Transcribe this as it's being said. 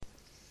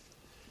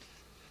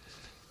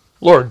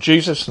Lord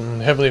Jesus and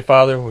Heavenly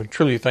Father, we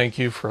truly thank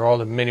you for all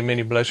the many,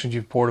 many blessings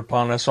you've poured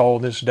upon us all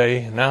this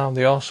day, and now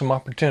the awesome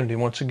opportunity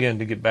once again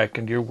to get back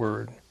into your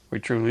word. We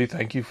truly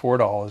thank you for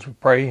it all as we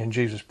pray in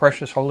Jesus'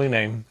 precious holy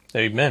name.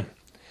 Amen.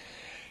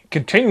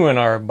 Continuing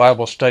our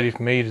Bible study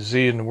from A to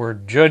Z in the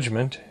word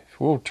judgment,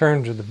 we'll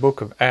turn to the book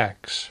of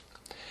Acts.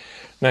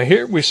 Now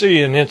here we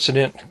see an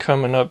incident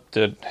coming up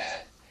that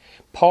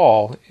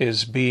Paul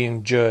is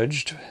being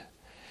judged,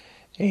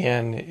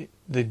 and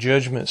the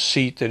judgment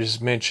seat that is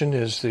mentioned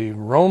is the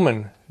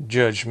Roman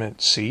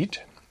judgment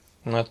seat,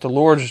 not the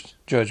Lord's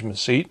judgment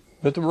seat,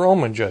 but the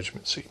Roman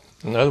judgment seat.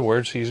 In other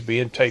words, he's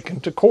being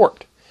taken to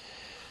court.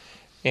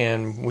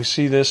 And we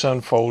see this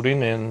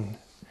unfolding in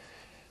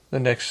the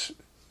next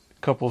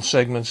couple of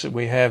segments that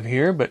we have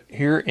here, but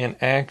here in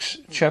Acts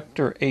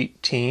chapter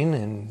 18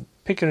 and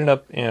picking it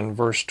up in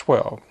verse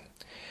 12.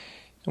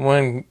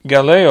 When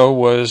Gallio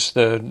was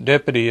the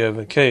deputy of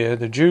Achaia,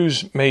 the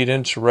Jews made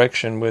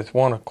insurrection with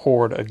one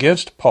accord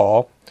against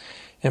Paul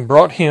and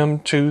brought him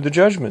to the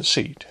judgment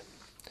seat,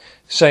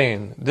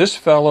 saying, "This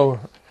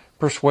fellow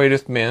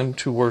persuadeth men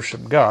to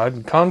worship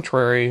God,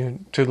 contrary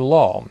to the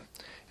law."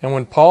 And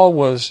when Paul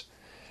was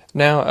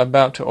now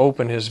about to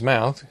open his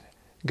mouth,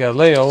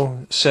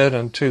 Gallio said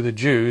unto the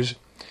Jews,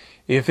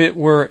 "If it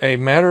were a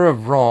matter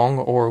of wrong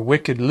or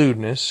wicked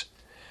lewdness,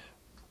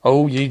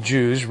 O ye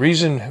Jews,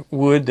 reason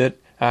would that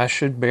I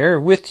should bear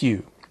with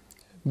you.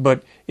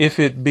 But if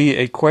it be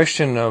a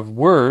question of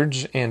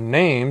words and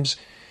names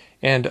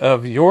and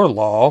of your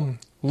law,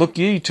 look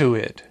ye to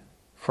it,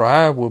 for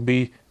I will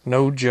be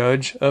no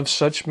judge of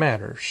such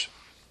matters."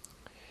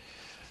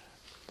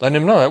 Let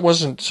him know that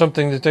wasn't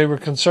something that they were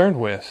concerned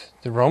with.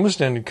 The Romans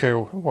didn't care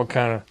what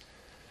kind of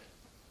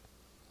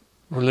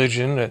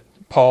religion that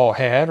Paul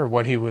had or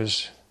what he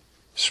was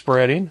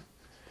spreading.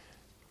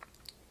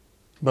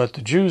 But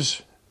the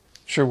Jews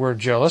sure were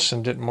jealous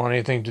and didn't want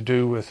anything to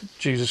do with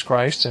Jesus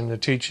Christ and the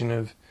teaching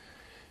of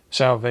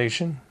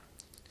salvation.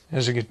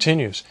 As it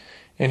continues,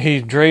 and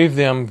he drave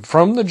them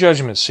from the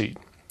judgment seat.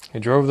 He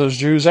drove those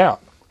Jews out.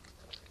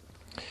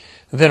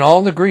 Then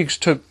all the Greeks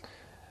took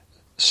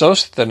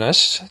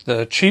Sosthenes,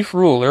 the chief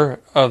ruler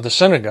of the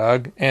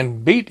synagogue,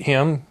 and beat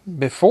him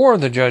before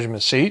the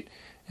judgment seat,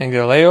 and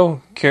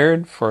Gallio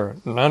cared for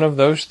none of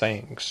those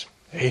things.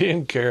 He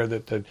didn't care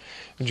that the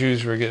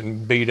Jews were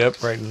getting beat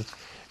up right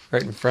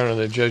in front of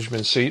the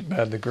judgment seat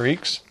by the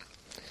Greeks.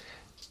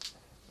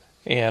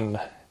 And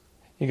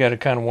you got to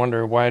kind of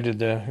wonder, why did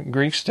the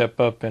Greeks step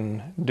up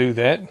and do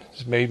that?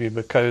 It's maybe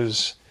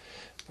because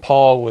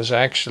Paul was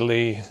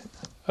actually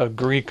a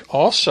Greek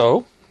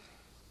also.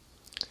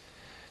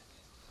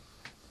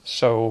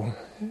 So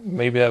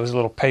maybe that was a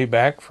little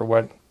payback for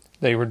what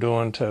they were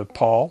doing to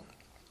Paul.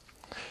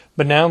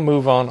 But now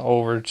move on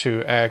over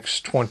to Acts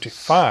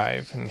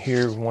 25. And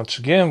here once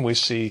again we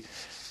see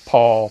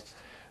Paul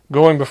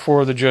going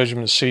before the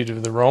judgment seat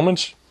of the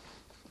Romans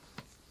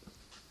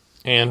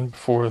and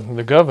before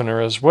the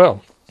governor as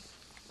well.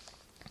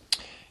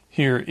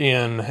 Here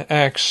in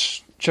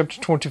Acts chapter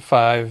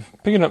 25,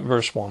 picking up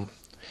verse 1.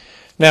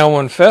 Now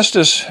when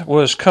Festus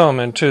was come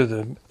into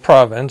the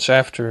province,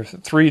 after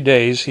 3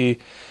 days he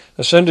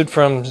ascended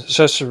from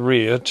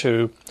Caesarea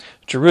to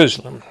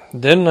Jerusalem.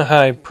 Then the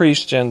high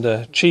priest and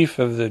the chief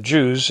of the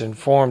Jews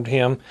informed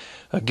him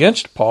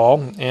against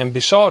Paul and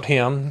besought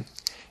him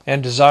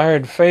and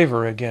desired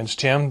favor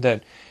against him,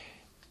 that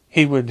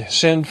he would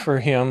send for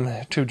him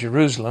to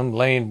Jerusalem,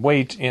 laying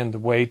wait in the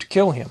way to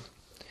kill him.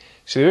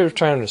 See, they were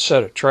trying to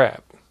set a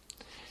trap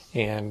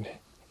and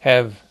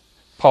have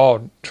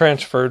Paul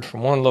transferred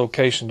from one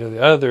location to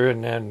the other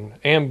and then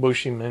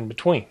ambush him in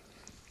between.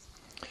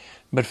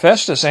 But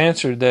Festus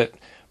answered that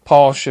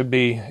Paul should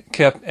be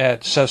kept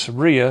at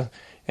Caesarea,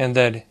 and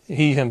that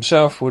he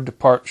himself would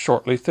depart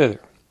shortly thither.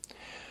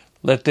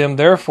 "Let them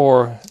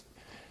therefore,"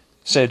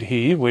 said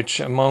he, "which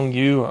among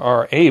you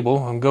are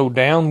able, and go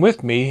down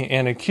with me,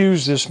 and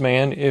accuse this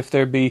man, if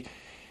there be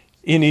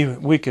any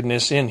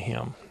wickedness in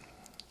him."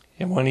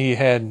 And when he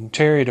had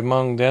tarried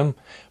among them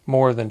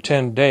more than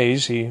 10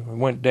 days, he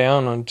went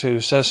down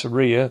unto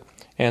Caesarea,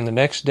 and the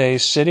next day,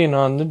 sitting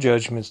on the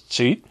judgment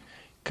seat,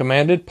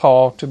 commanded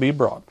Paul to be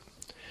brought.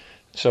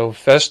 So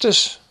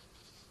Festus,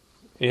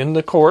 in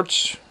the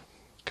courts,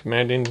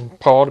 commanding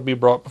Paul to be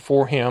brought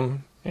before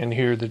him, and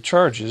hear the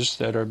charges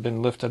that have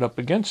been lifted up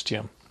against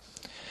him.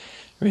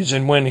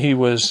 And when he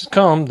was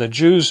come, the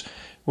Jews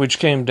which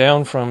came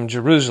down from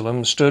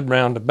Jerusalem stood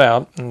round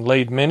about, and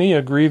laid many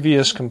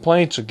grievous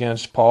complaints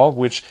against Paul,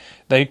 which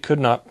they could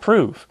not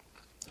prove.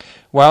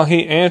 While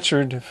he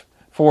answered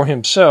for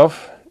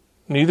himself,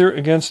 neither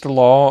against the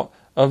law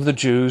of the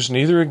Jews,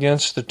 neither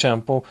against the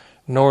temple,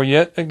 nor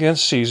yet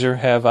against Caesar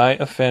have I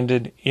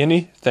offended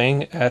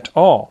anything at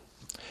all.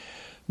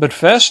 But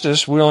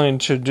Festus, willing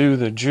to do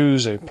the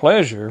Jews a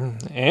pleasure,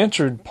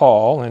 answered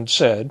Paul and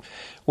said,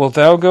 "Wilt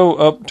thou go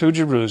up to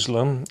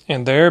Jerusalem,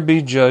 and there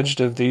be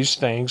judged of these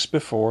things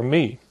before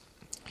me?"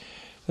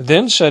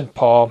 Then said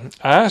Paul,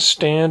 "I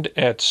stand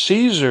at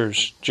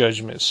Caesar's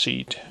judgment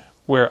seat,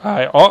 where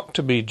I ought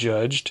to be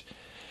judged.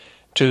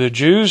 To the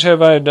Jews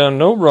have I done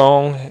no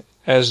wrong,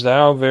 as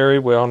thou very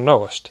well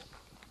knowest.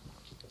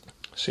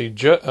 See,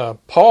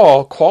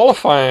 Paul,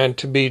 qualifying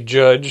to be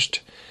judged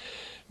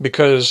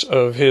because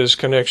of his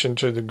connection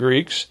to the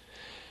Greeks,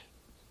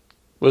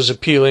 was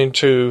appealing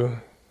to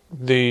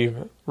the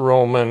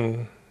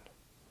Roman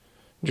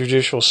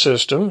judicial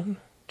system.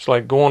 It's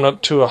like going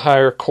up to a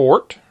higher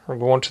court or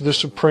going to the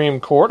Supreme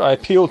Court. I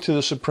appeal to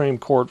the Supreme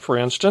Court, for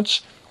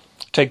instance,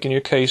 taking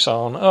your case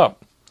on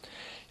up.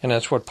 And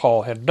that's what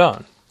Paul had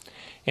done.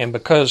 And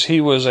because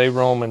he was a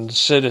Roman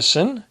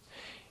citizen,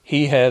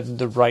 he had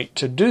the right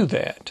to do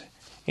that.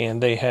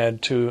 And they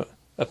had to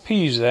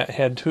appease that,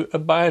 had to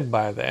abide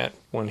by that.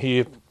 When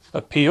he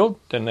appealed,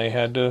 then they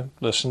had to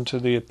listen to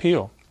the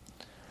appeal.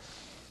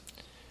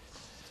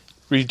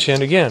 Read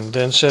 10 again.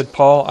 Then said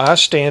Paul, I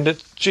stand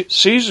at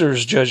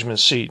Caesar's judgment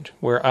seat,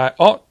 where I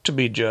ought to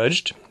be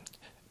judged.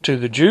 To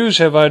the Jews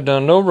have I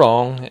done no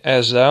wrong,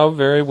 as thou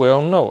very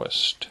well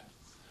knowest.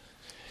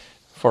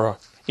 For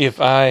if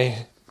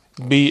I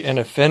be an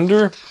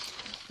offender,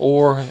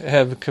 or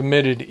have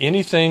committed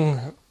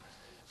anything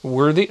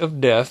worthy of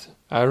death,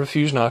 I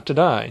refuse not to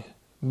die.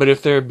 But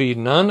if there be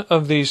none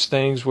of these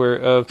things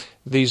whereof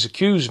these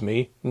accuse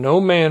me,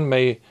 no man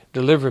may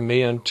deliver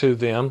me unto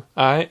them.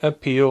 I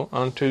appeal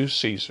unto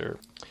Caesar.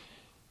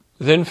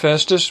 Then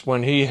Festus,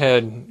 when he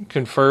had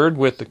conferred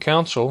with the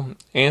council,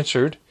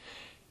 answered,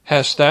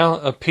 Hast thou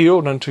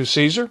appealed unto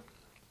Caesar?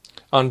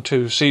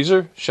 Unto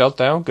Caesar shalt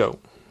thou go.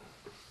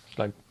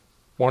 Like,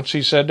 once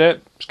he said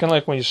that, it's kind of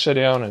like when you sit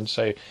down and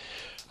say,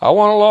 I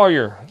want a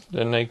lawyer.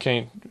 Then they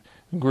can't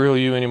grill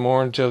you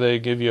anymore until they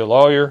give you a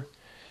lawyer.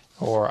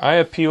 Or I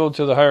appealed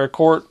to the higher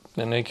court,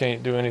 then they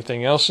can't do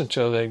anything else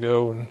until they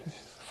go and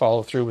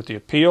follow through with the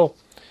appeal.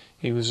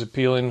 He was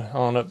appealing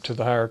on up to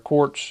the higher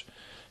courts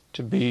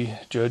to be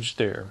judged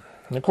there.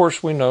 And of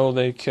course we know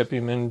they kept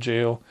him in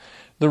jail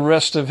the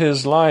rest of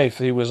his life.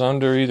 He was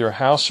under either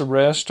house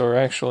arrest or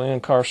actual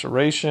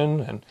incarceration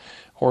and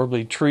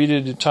horribly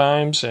treated at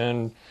times,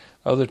 and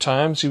other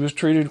times he was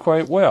treated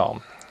quite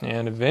well.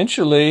 And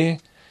eventually,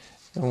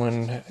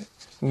 when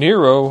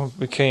Nero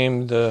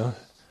became the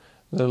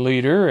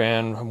leader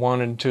and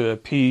wanted to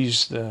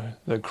appease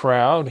the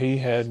crowd, he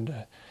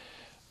had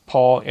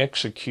Paul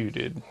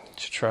executed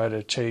to try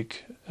to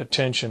take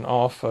attention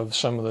off of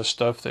some of the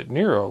stuff that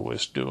Nero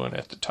was doing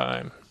at the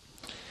time.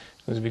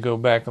 As we go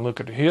back and look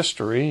at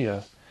history,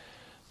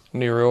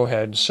 Nero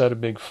had set a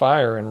big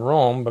fire in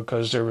Rome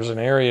because there was an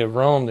area of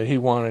Rome that he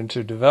wanted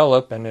to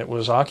develop, and it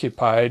was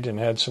occupied and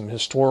had some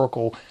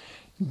historical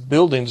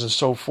buildings and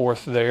so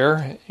forth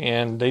there,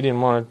 and they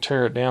didn't want to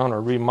tear it down or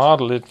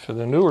remodel it for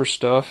the newer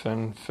stuff.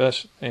 And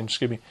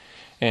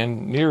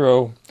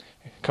Nero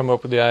come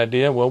up with the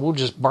idea, well, we'll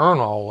just burn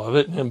all of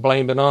it and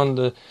blame it on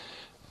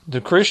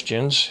the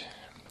Christians.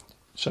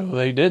 So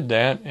they did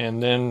that,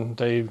 and then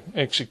they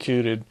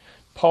executed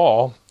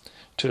Paul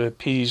to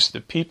appease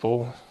the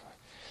people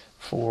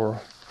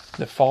for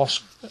the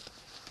false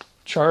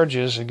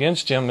charges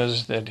against him,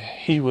 is that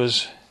he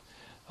was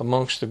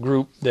amongst the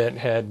group that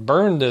had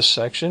burned this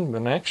section,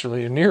 but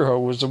actually Nero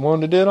was the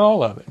one that did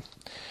all of it.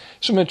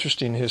 Some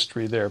interesting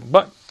history there,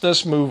 but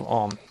let's move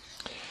on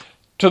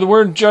to the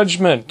word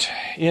judgment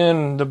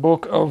in the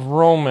book of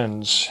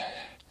Romans.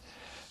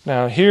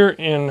 Now here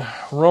in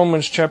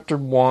Romans chapter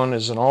 1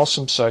 is an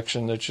awesome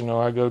section that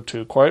I go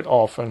to quite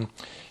often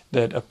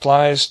that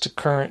applies to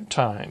current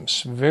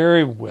times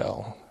very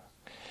well.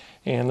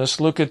 And let's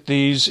look at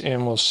these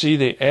and we'll see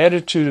the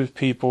attitude of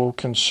people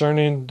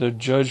concerning the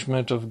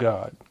judgment of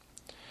God.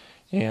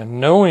 And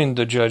knowing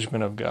the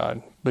judgment of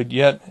God, but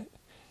yet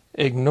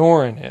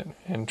ignoring it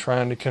and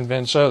trying to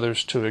convince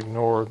others to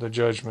ignore the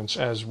judgments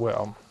as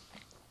well.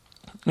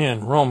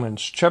 In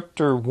Romans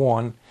chapter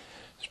 1,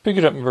 let's pick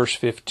it up in verse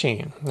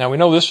 15. Now we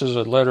know this is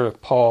a letter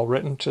of Paul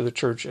written to the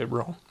church at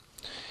Rome,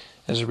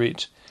 as it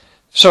reads,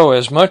 So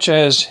as much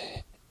as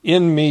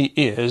in me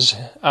is,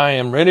 I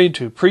am ready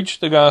to preach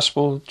the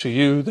gospel to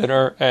you that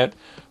are at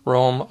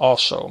Rome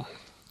also,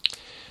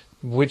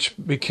 which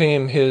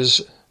became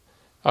his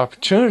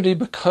opportunity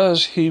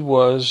because he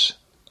was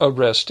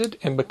arrested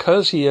and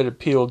because he had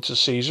appealed to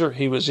Caesar.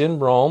 He was in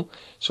Rome,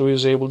 so he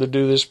was able to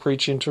do this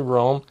preaching to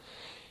Rome.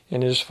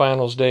 In his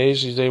final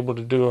days, he's able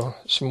to do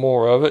some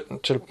more of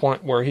it to the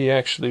point where he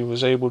actually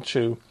was able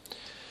to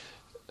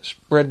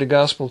spread the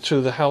gospel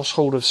to the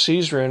household of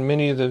Caesar, and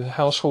many of the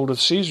household of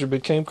Caesar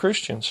became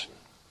Christians.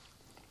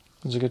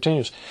 As it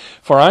continues,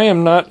 For I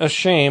am not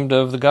ashamed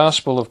of the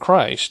gospel of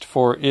Christ,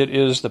 for it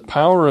is the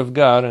power of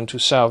God unto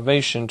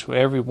salvation to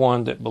every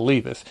one that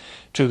believeth,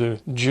 to the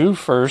Jew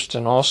first,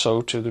 and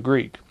also to the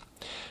Greek.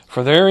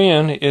 For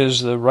therein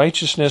is the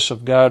righteousness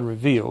of God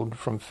revealed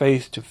from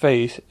faith to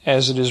faith,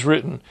 as it is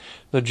written,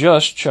 The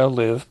just shall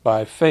live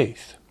by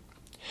faith.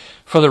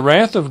 For the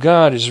wrath of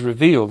God is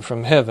revealed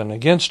from heaven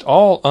against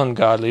all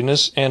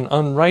ungodliness and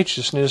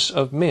unrighteousness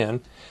of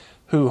men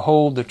who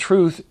hold the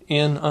truth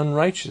in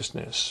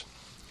unrighteousness.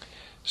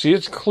 See,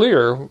 it's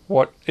clear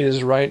what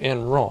is right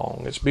and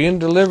wrong. It's being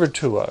delivered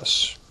to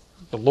us.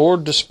 The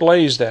Lord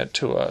displays that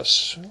to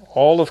us.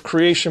 All of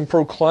creation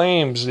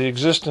proclaims the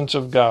existence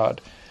of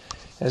God.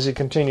 as he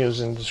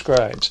continues and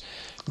describes.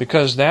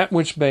 Because that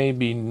which may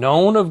be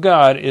known of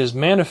God is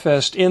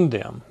manifest in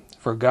them,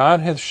 for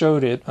God hath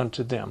showed it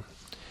unto them.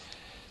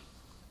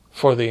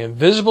 For the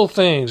invisible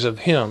things of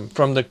him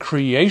from the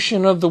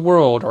creation of the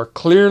world are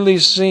clearly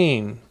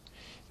seen,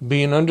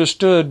 being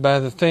understood by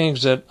the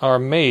things that are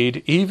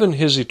made, even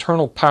his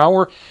eternal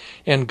power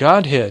and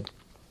Godhead,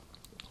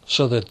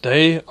 so that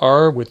they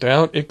are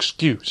without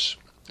excuse.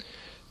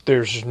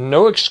 There's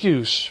no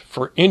excuse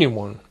for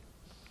anyone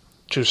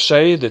to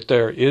say that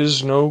there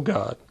is no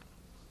God.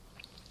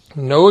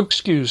 No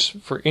excuse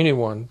for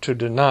anyone to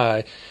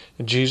deny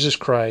Jesus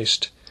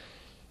Christ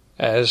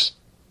as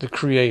the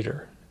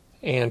Creator,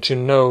 and to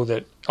know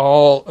that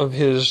all of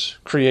his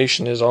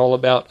creation is all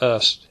about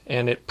us,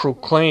 and it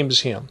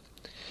proclaims him.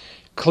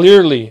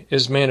 Clearly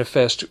is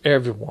manifest to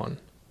everyone.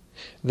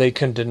 They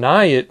can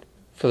deny it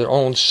for their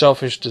own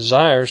selfish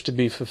desires to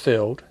be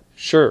fulfilled.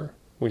 Sure,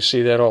 we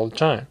see that all the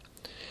time.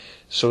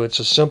 So it's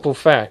a simple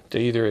fact to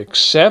either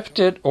accept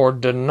it or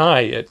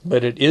deny it,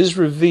 but it is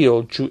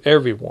revealed to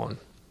everyone.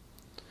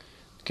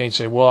 You can't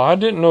say, well, I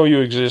didn't know you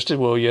existed.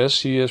 Well,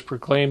 yes, he has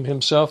proclaimed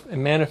himself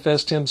and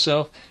manifested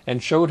himself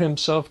and showed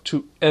himself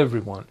to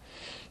everyone.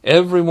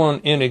 Everyone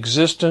in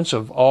existence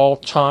of all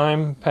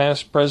time,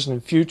 past, present,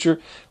 and future,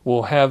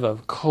 will have a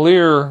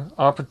clear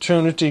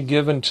opportunity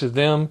given to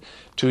them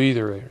to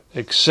either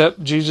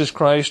accept Jesus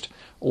Christ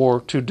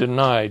or to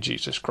deny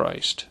Jesus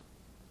Christ.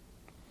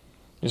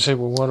 You say,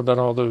 well, what about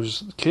all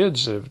those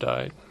kids that have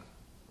died?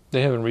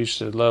 They haven't reached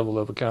the level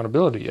of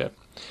accountability yet.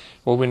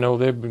 Well, we know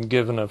they've been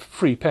given a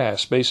free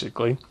pass,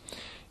 basically.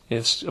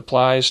 It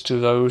applies to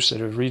those that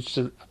have reached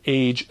the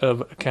age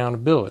of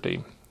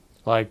accountability,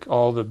 like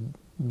all the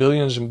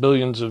billions and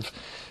billions of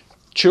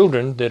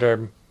children that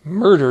are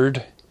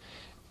murdered,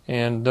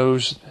 and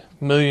those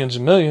millions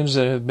and millions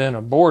that have been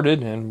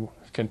aborted and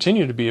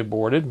continue to be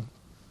aborted.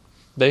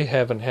 They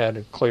haven't had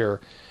a clear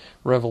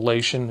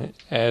revelation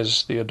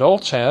as the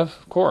adults have,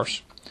 of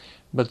course,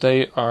 but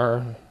they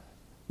are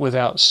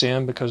without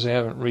sin because they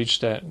haven't reached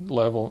that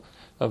level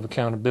of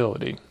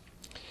accountability.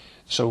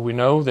 So we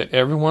know that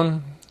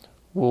everyone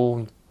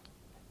will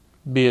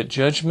be at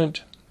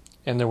judgment,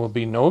 and there will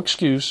be no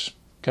excuse.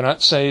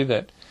 Cannot say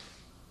that,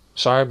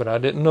 sorry, but I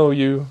didn't know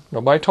you.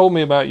 Nobody told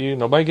me about you.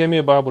 Nobody gave me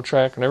a Bible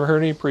tract. I never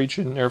heard any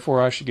preaching.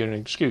 Therefore, I should get an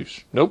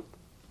excuse. Nope.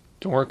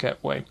 Don't work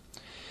that way.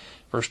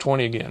 Verse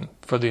 20 again.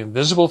 For the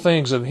invisible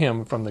things of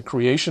him from the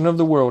creation of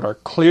the world are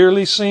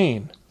clearly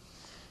seen,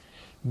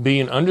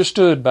 being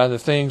understood by the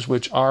things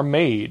which are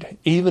made,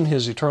 even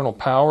his eternal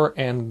power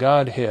and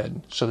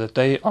Godhead, so that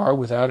they are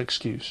without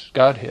excuse.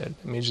 Godhead.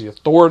 It means the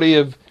authority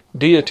of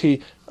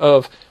deity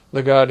of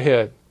the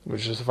Godhead,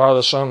 which is the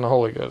Father, Son, and the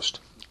Holy Ghost.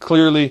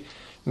 Clearly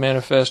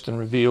manifest and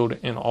revealed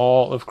in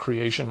all of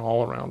creation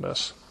all around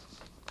us.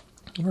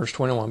 Verse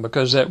 21,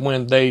 because that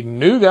when they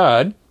knew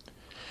God,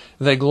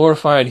 they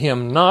glorified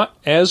him not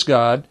as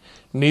God,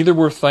 neither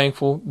were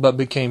thankful, but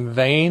became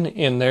vain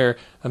in their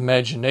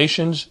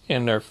imaginations,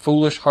 and their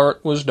foolish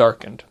heart was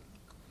darkened.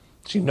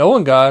 See,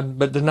 knowing God,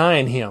 but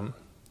denying him,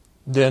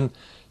 then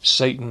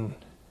Satan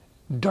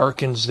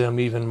darkens them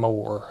even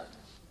more.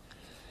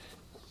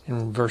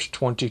 In verse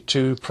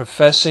 22,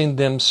 professing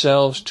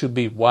themselves to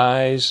be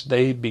wise,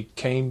 they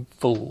became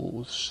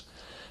fools.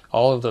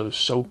 All of those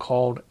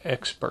so-called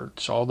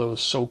experts, all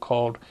those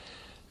so-called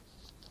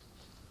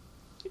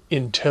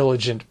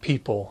intelligent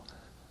people,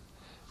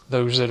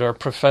 those that are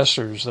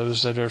professors,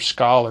 those that are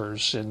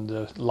scholars in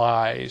the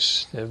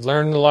lies. They've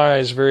learned the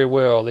lies very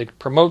well. They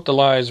promote the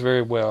lies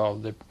very well.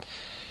 They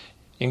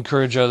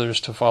encourage others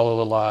to follow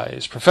the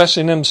lies.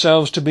 Professing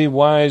themselves to be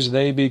wise,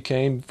 they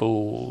became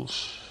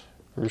fools.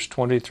 Verse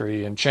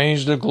 23, and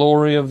changed the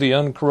glory of the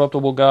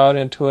uncorruptible God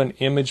into an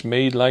image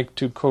made like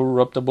to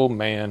corruptible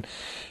man,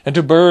 and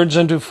to birds,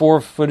 and to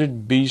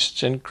four-footed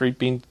beasts, and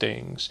creeping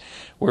things.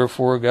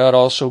 Wherefore God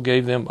also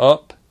gave them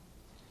up.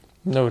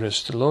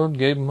 Notice, the Lord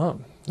gave them up.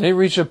 They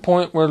reach a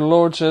point where the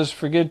Lord says,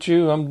 forget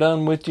you, I'm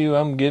done with you,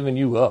 I'm giving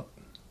you up.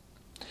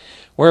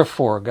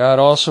 Wherefore God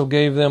also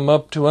gave them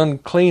up to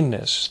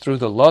uncleanness through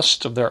the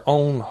lust of their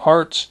own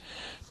hearts,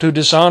 to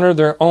dishonor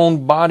their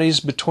own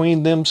bodies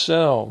between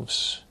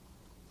themselves.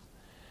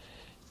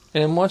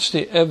 And what's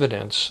the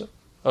evidence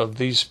of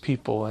these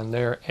people and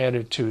their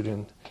attitude?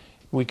 And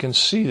we can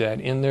see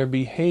that in their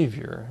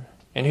behavior.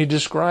 And he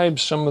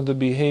describes some of the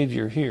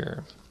behavior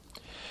here.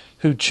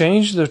 Who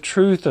changed the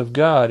truth of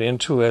God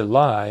into a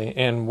lie,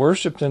 and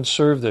worshipped and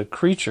served the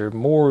creature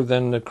more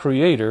than the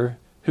Creator,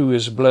 who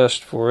is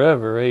blessed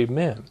forever.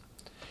 Amen.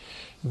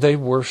 They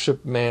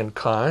worship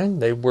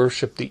mankind. They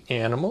worship the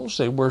animals.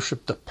 They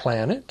worship the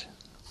planet.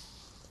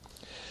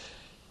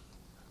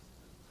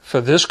 For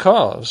this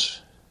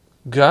cause,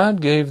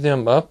 God gave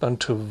them up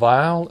unto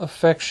vile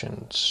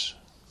affections.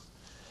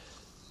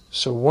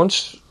 So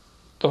once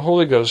the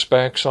Holy Ghost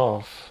backs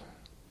off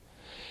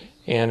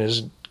and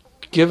is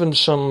given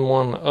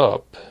someone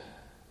up,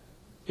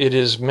 it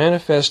is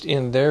manifest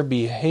in their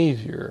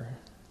behavior.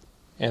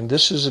 And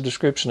this is a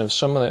description of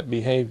some of that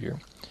behavior.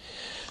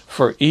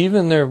 For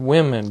even their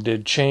women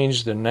did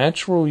change the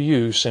natural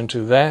use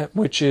into that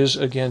which is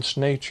against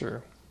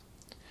nature.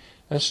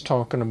 That's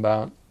talking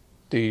about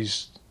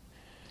these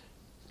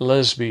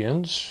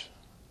lesbians,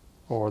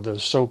 or the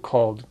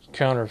so-called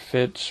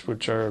counterfeits,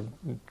 which are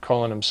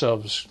calling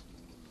themselves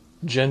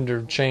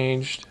gender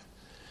changed.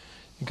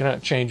 You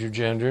cannot change your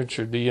gender, it's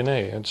your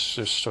DNA. It's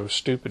just so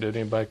stupid that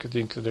anybody could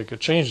think that they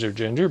could change their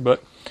gender,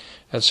 but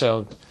that's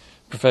how,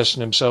 professing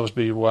themselves to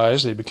be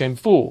wise, they became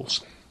fools.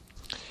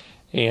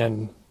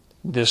 And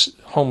this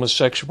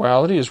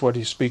homosexuality is what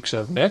he speaks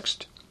of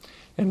next.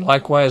 And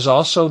likewise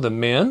also the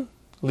men,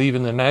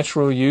 leaving the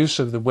natural use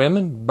of the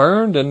women,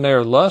 burned in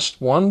their lust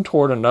one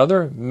toward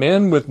another,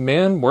 men with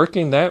men,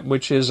 working that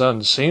which is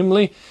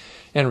unseemly,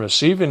 and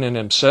receiving in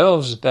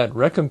themselves that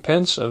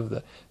recompense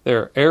of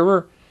their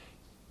error,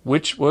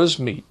 which was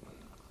meat.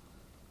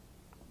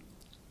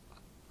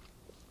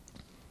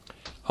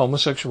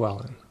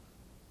 Homosexuality.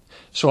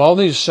 So all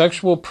these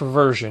sexual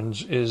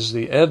perversions is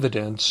the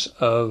evidence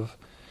of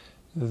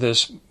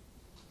this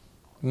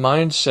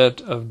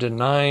mindset of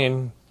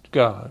denying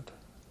God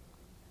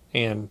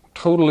and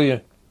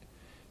totally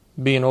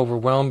being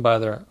overwhelmed by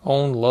their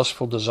own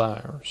lustful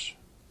desires.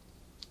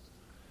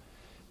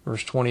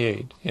 Verse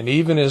 28, and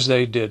even as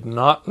they did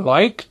not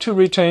like to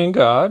retain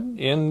God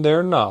in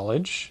their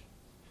knowledge,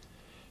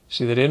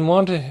 see, they didn't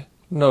want to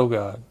know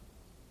God.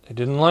 They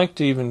didn't like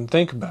to even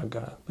think about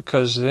God,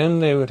 because then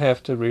they would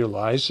have to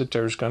realize that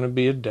there's going to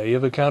be a day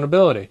of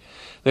accountability.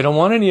 They don't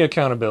want any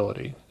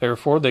accountability.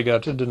 Therefore, they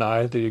got to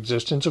deny the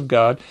existence of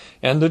God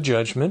and the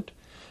judgment.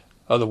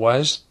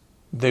 Otherwise,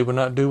 they would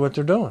not do what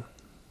they're doing.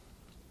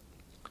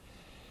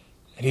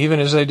 And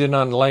even as they did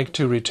not like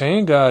to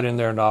retain God in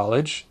their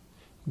knowledge,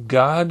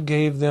 God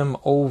gave them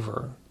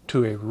over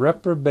to a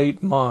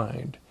reprobate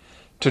mind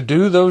to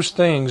do those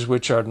things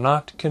which are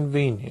not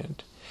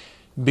convenient,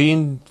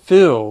 being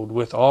filled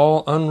with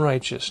all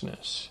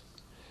unrighteousness.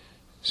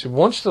 See,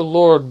 once the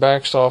Lord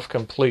backs off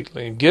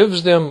completely and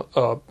gives them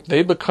up,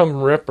 they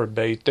become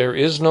reprobate. There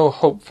is no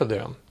hope for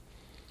them.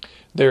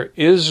 There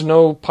is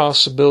no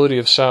possibility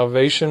of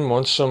salvation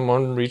once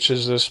someone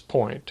reaches this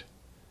point.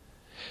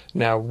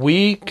 Now,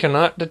 we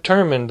cannot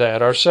determine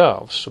that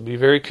ourselves, so be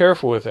very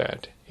careful with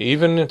that.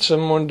 Even if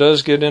someone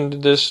does get into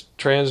this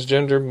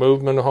transgender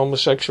movement,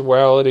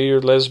 homosexuality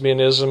or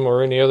lesbianism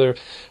or any other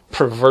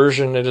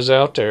perversion that is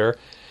out there,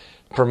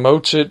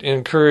 promotes it,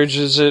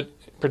 encourages it,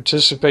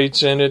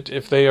 participates in it,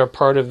 if they are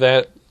part of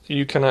that,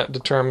 you cannot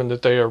determine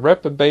that they are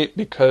reprobate,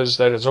 because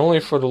that is only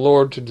for the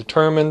Lord to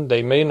determine.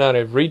 They may not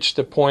have reached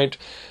the point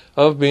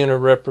of being a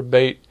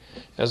reprobate.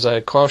 As I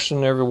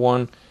caution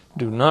everyone,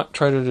 do not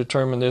try to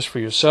determine this for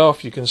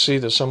yourself. You can see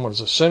that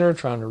someone's a sinner,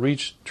 trying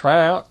to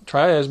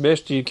try as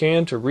best you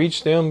can to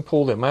reach them,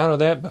 pull them out of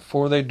that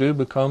before they do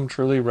become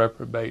truly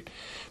reprobate,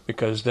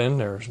 because then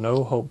there's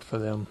no hope for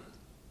them.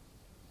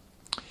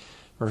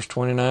 Verse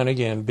 29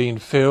 again, being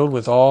filled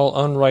with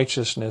all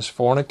unrighteousness,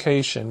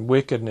 fornication,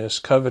 wickedness,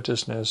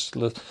 covetousness,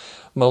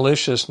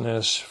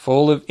 maliciousness,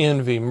 full of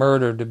envy,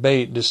 murder,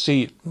 debate,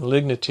 deceit,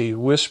 malignity,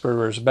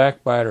 whisperers,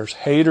 backbiters,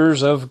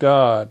 haters of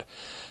God,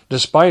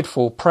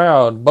 despiteful,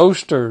 proud,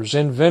 boasters,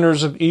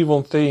 inventors of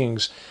evil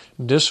things,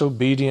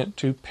 disobedient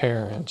to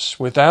parents,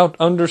 without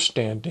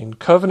understanding,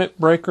 covenant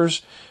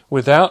breakers,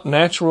 without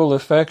natural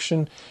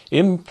affection,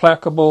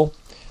 implacable,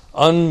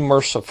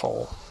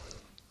 unmerciful.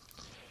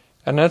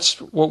 And that's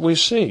what we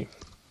see.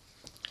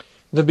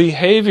 The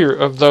behavior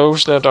of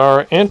those that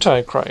are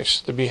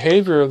antichrist, the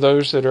behavior of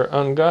those that are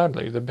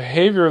ungodly, the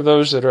behavior of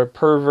those that are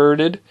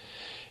perverted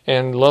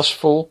and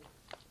lustful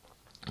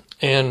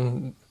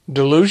and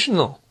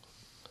delusional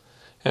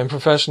and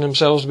professing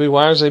themselves to be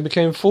wise, they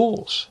became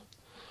fools.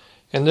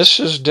 And this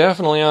is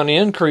definitely on the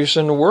increase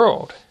in the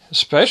world,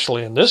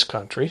 especially in this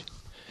country,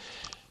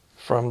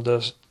 from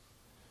the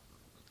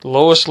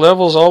lowest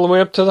levels all the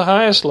way up to the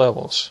highest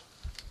levels.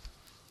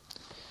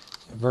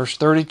 Verse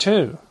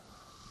 32.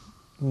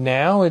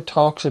 Now it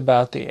talks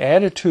about the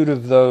attitude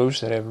of those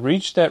that have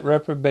reached that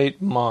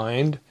reprobate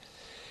mind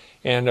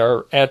and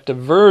are at the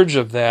verge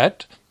of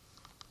that,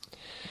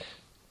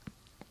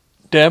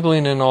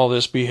 dabbling in all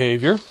this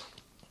behavior.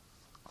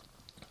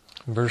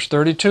 Verse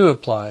 32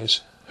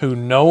 applies, who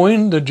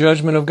knowing the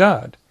judgment of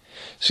God.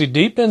 See,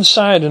 deep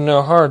inside in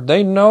their heart,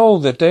 they know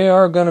that they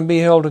are going to be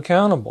held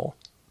accountable.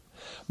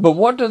 But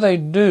what do they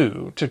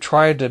do to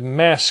try to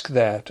mask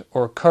that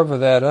or cover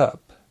that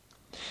up?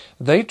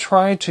 They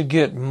try to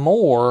get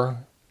more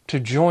to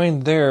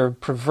join their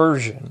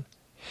perversion.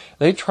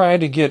 They try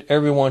to get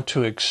everyone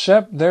to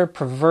accept their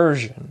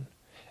perversion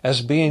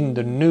as being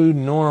the new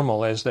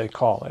normal, as they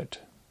call it.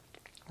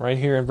 Right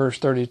here in verse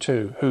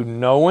 32, who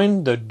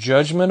knowing the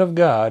judgment of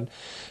God,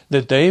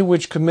 that they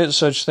which commit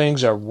such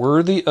things are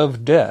worthy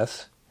of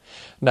death,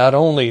 not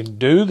only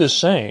do the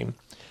same,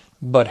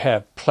 but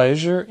have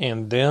pleasure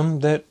in them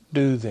that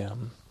do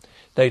them.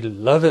 They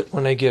love it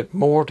when they get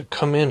more to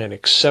come in and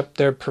accept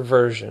their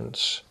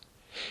perversions.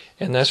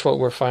 And that's what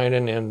we're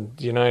finding in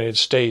the United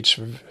States,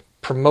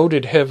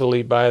 promoted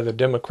heavily by the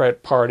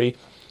Democrat Party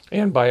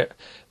and by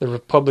the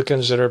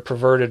Republicans that are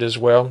perverted as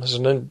well. This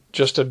isn't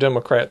just a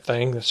Democrat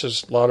thing. This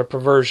is a lot of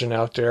perversion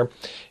out there.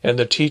 And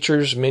the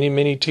teachers,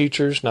 many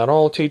teachers, not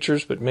all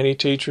teachers, but many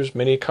teachers,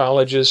 many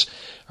colleges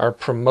are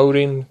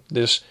promoting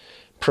this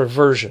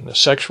perversion, the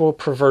sexual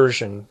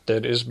perversion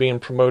that is being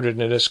promoted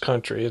in this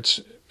country.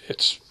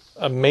 It's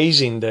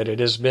amazing that it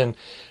has been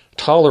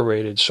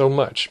tolerated so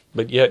much,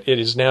 but yet it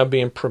is now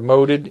being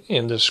promoted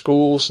in the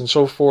schools and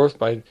so forth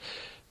by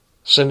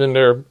sending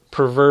their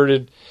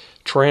perverted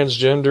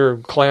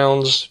transgender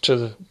clowns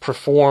to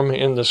perform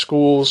in the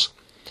schools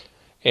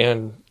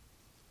and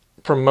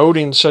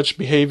promoting such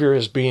behavior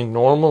as being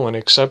normal and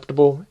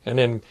acceptable, and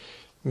then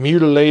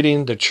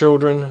mutilating the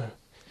children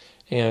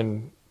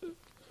and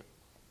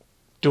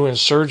doing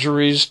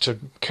surgeries to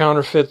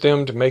counterfeit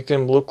them, to make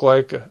them look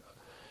like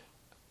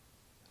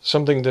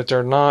something that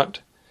they're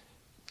not,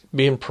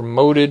 being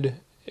promoted.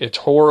 It's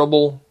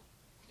horrible.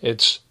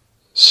 It's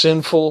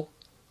sinful.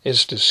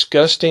 It's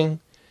disgusting.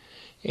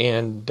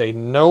 And they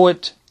know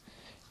it,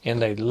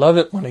 and they love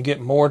it when they get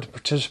more to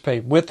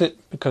participate with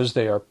it, because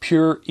they are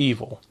pure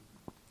evil.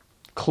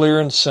 Clear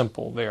and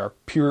simple, they are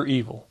pure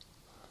evil.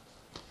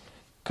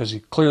 Because he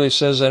clearly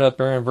says that up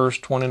there in verse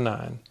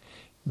 29.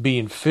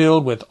 Being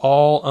filled with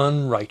all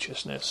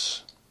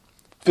unrighteousness.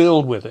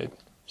 Filled with it.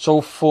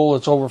 So full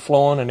it's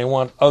overflowing, and they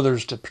want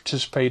others to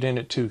participate in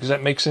it too, because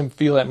that makes them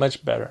feel that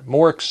much better.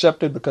 More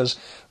accepted because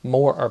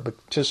more are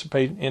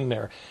participating in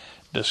their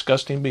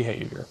disgusting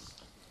behavior.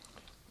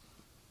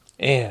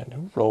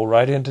 And roll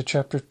right into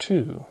chapter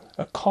 2,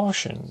 a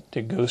caution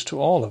that goes to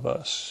all of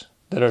us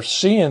that are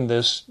seeing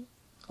this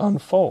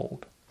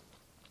unfold.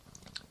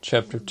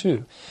 Chapter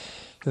 2,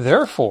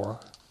 therefore,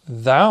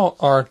 thou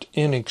art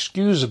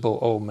inexcusable,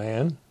 O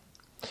man.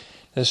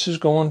 This is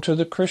going to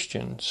the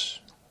Christians.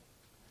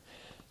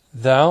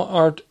 Thou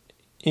art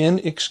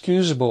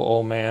inexcusable,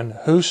 O man,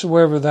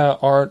 whosoever thou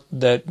art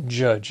that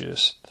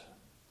judgest.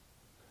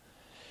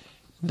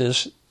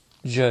 This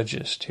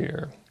judgest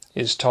here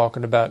is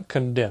talking about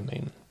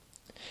condemning.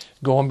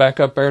 Going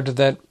back up there to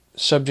that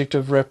subject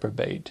of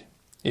reprobate.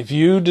 If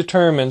you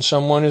determine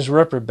someone is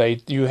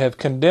reprobate, you have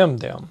condemned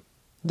them.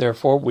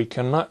 Therefore, we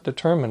cannot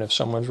determine if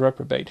someone's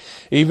reprobate.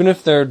 Even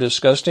if they're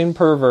disgusting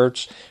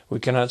perverts,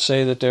 we cannot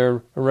say that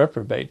they're a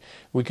reprobate.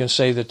 We can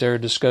say that they're a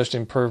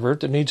disgusting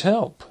pervert that needs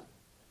help.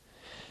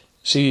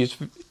 See,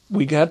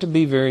 we got to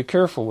be very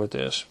careful with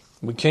this.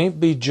 We can't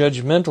be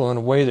judgmental in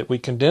a way that we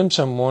condemn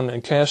someone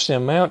and cast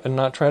them out and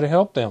not try to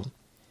help them.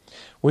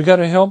 We got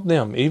to help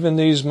them. Even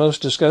these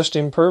most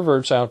disgusting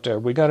perverts out there,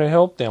 we got to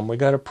help them. We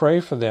got to pray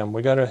for them.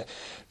 We got to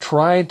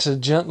try to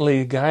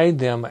gently guide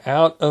them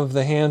out of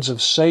the hands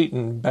of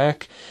Satan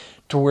back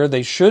to where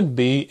they should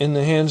be, in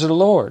the hands of the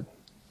Lord.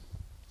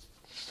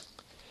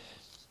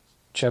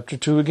 Chapter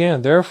 2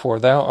 again. Therefore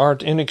thou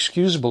art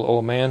inexcusable,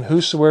 O man,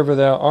 whosoever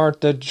thou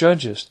art that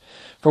judgest.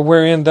 For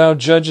wherein thou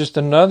judgest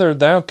another,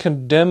 thou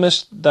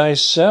condemnest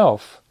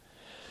thyself.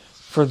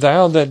 For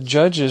thou that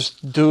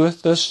judgest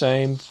doeth the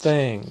same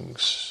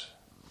things.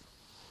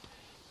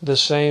 The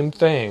same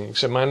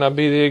things. It might not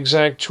be the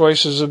exact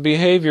choices of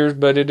behaviors,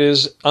 but it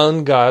is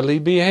ungodly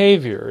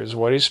behavior, is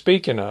what he's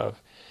speaking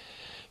of.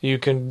 You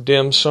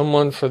condemn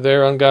someone for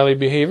their ungodly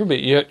behavior,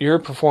 but yet you're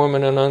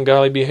performing an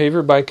ungodly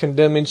behavior by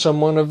condemning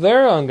someone of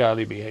their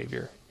ungodly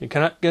behavior. You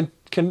cannot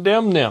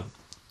condemn them.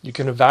 You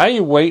can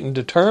evaluate and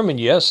determine,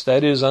 yes,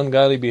 that is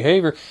ungodly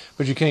behavior,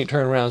 but you can't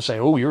turn around and say,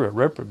 oh, you're a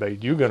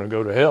reprobate, you're going to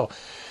go to hell.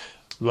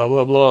 Blah,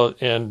 blah, blah.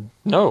 And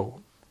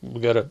no,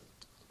 we got to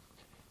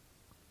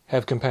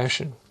have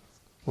compassion.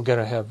 We got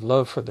to have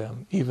love for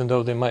them. Even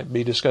though they might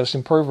be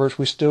disgusting perverts,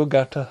 we still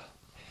got to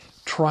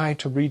try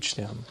to reach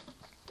them.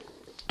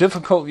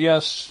 Difficult,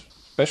 yes,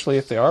 especially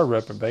if they are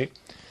reprobate.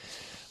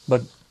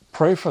 But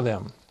pray for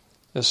them.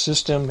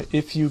 Assist them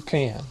if you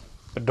can.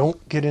 But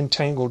don't get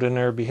entangled in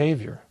their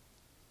behavior.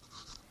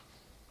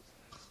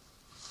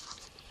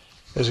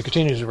 As it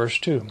continues in verse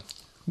 2.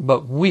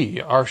 But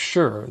we are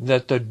sure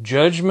that the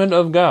judgment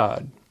of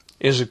God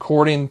is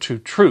according to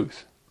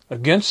truth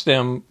against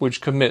them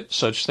which commit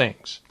such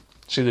things.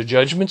 See, the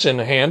judgment's in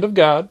the hand of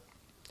God.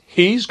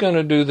 He's going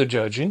to do the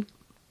judging.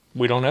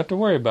 We don't have to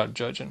worry about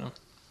judging them.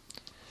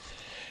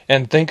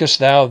 And thinkest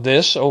thou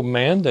this, O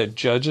man, that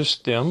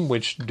judgest them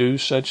which do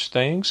such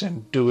things,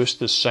 and doest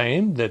the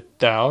same, that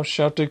thou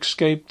shalt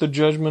escape the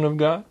judgment of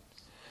God?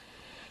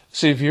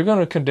 See, if you're going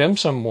to condemn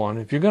someone,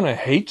 if you're going to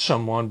hate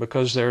someone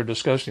because they're a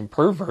disgusting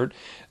pervert,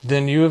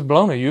 then you have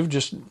blown it. You've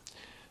just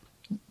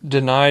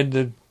denied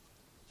the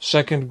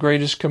second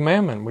greatest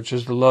commandment, which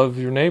is to love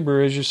your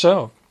neighbor as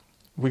yourself.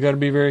 We got to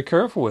be very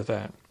careful with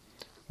that.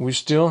 We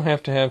still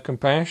have to have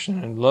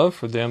compassion and love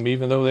for them,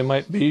 even though they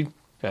might be,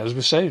 as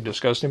we say,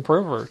 disgusting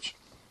perverts.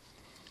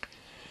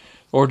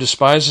 Or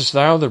despisest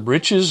thou the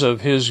riches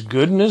of his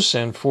goodness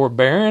and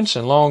forbearance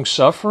and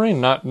long-suffering,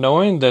 not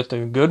knowing that the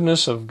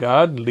goodness of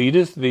God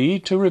leadeth thee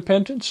to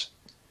repentance?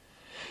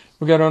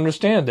 We've got to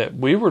understand that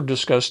we were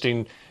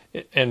disgusting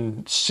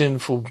and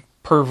sinful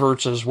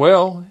perverts as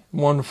well,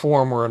 one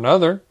form or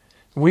another.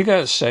 We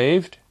got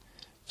saved,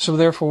 so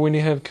therefore we need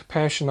to have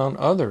compassion on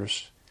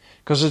others.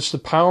 Because it's the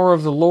power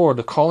of the Lord,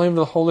 the calling of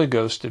the Holy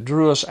Ghost that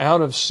drew us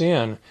out of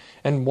sin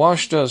and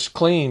washed us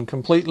clean,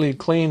 completely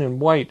clean and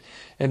white,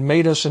 and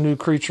made us a new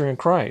creature in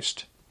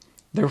Christ.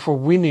 Therefore,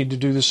 we need to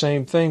do the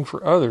same thing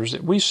for others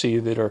that we see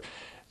that are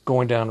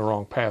going down the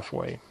wrong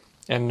pathway.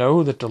 And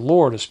know that the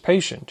Lord is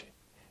patient,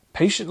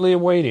 patiently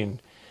awaiting.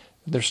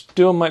 There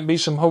still might be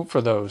some hope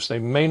for those. They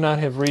may not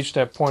have reached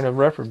that point of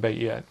reprobate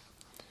yet.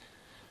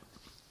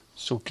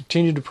 So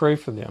continue to pray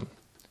for them.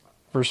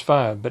 Verse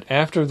 5, But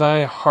after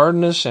thy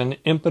hardness and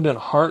impotent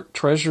heart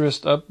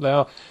treasurest up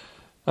thou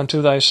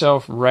unto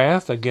thyself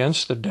wrath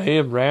against the day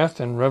of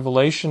wrath and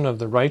revelation of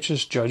the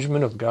righteous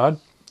judgment of God,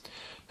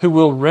 who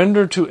will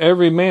render to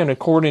every man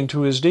according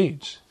to his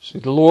deeds. See,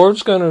 the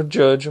Lord's going to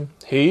judge them.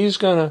 He's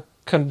going to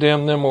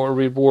condemn them or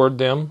reward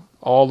them,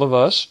 all of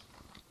us.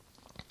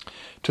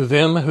 To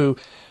them who,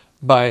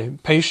 by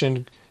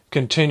patient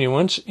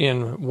continuance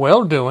in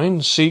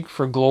well-doing, seek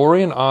for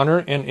glory and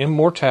honor and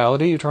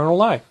immortality, eternal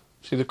life.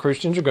 See, the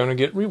Christians are going to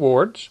get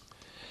rewards.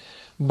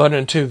 But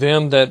unto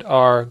them that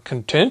are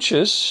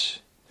contentious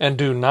and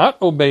do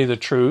not obey the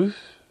truth,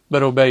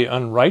 but obey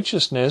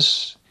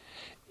unrighteousness,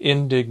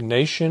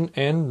 indignation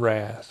and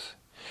wrath,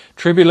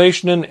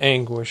 tribulation and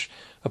anguish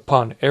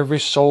upon every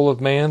soul of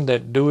man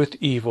that doeth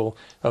evil,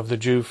 of the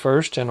Jew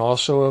first and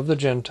also of the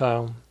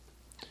Gentile.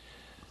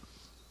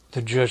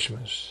 The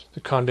judgments,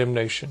 the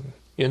condemnation,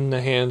 in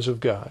the hands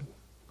of God,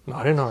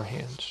 not in our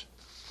hands.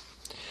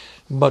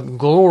 But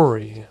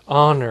glory,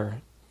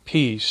 honor,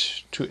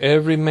 peace to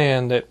every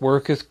man that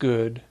worketh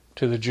good,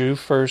 to the Jew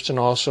first and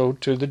also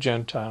to the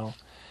Gentile.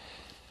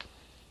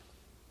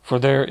 For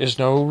there is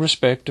no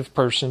respect of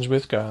persons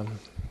with God.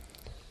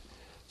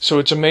 So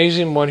it's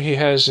amazing what He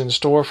has in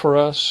store for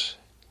us.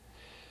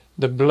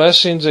 The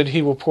blessings that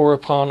He will pour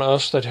upon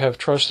us that have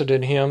trusted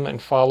in Him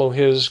and follow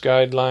His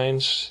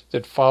guidelines,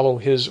 that follow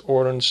His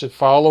ordinances, that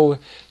follow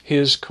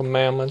His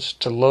commandments,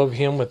 to love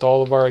Him with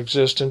all of our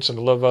existence and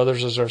love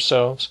others as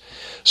ourselves.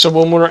 So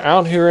when we're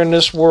out here in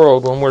this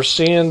world, when we're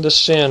seeing the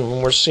sin,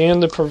 when we're seeing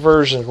the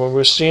perversions, when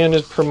we're seeing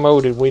it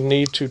promoted, we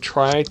need to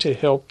try to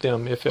help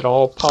them if at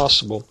all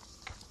possible.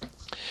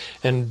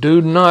 And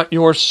do not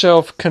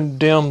yourself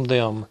condemn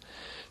them.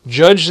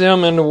 Judge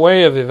them in the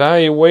way of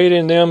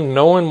evaluating them,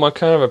 knowing what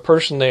kind of a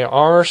person they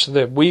are, so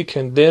that we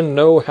can then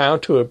know how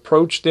to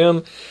approach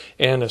them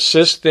and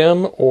assist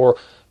them or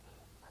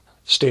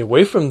stay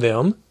away from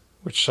them,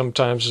 which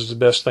sometimes is the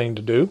best thing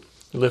to do.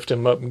 Lift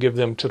them up and give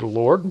them to the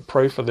Lord and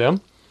pray for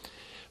them.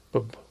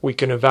 But we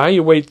can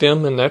evaluate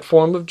them in that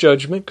form of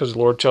judgment, because the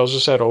Lord tells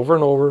us that over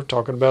and over,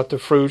 talking about the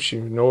fruits.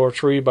 You know a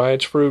tree by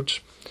its fruits.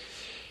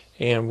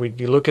 And we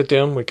look at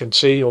them, we can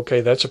see,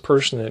 okay, that's a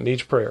person that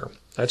needs prayer.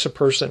 That's a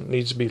person that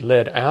needs to be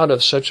led out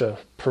of such a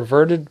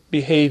perverted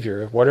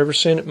behavior, whatever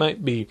sin it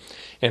might be,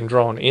 and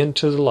drawn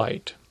into the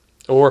light.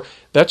 Or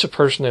that's a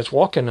person that's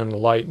walking in the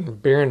light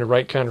and bearing the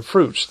right kind of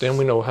fruits. Then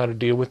we know how to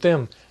deal with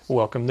them,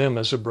 welcome them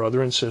as a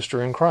brother and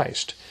sister in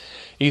Christ.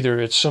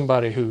 Either it's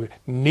somebody who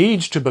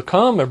needs to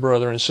become a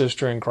brother and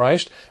sister in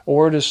Christ,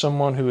 or it is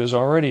someone who is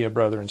already a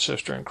brother and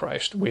sister in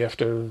Christ. We have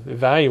to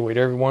evaluate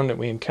everyone that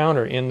we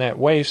encounter in that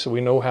way so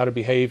we know how to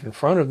behave in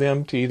front of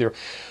them to either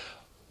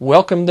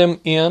welcome them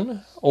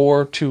in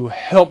or to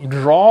help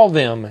draw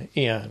them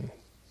in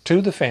to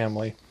the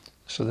family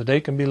so that they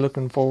can be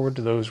looking forward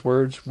to those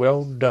words,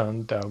 "Well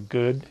done, thou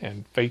good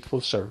and faithful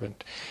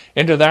servant.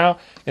 Enter thou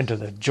into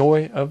the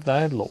joy of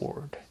thy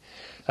Lord."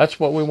 That's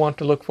what we want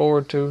to look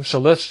forward to. So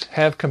let's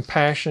have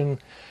compassion.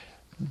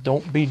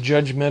 Don't be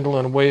judgmental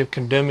in a way of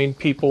condemning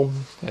people.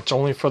 It's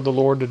only for the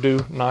Lord to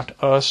do, not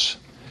us.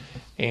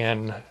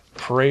 And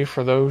pray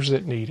for those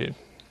that need it,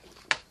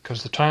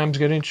 because the time's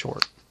getting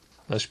short.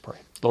 Let's pray.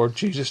 Lord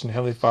Jesus and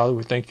Heavenly Father,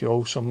 we thank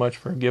you so much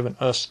for giving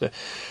us the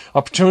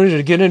opportunity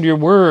to get into your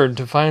word,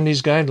 to find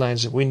these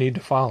guidelines that we need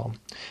to follow.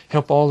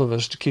 Help all of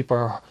us to keep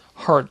our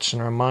hearts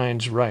and our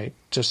minds right,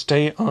 to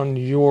stay on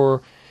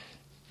your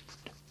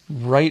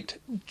right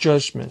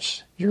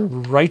judgments, your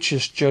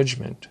righteous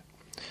judgment,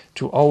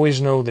 to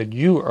always know that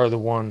you are the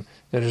one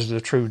that is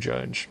the true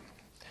judge.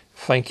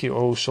 Thank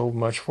you so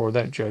much for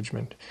that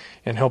judgment,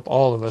 and help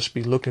all of us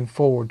be looking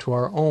forward to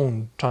our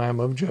own time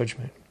of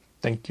judgment.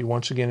 Thank you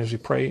once again as we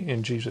pray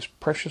in Jesus'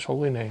 precious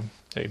holy name.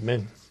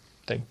 Amen.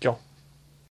 Thank y'all.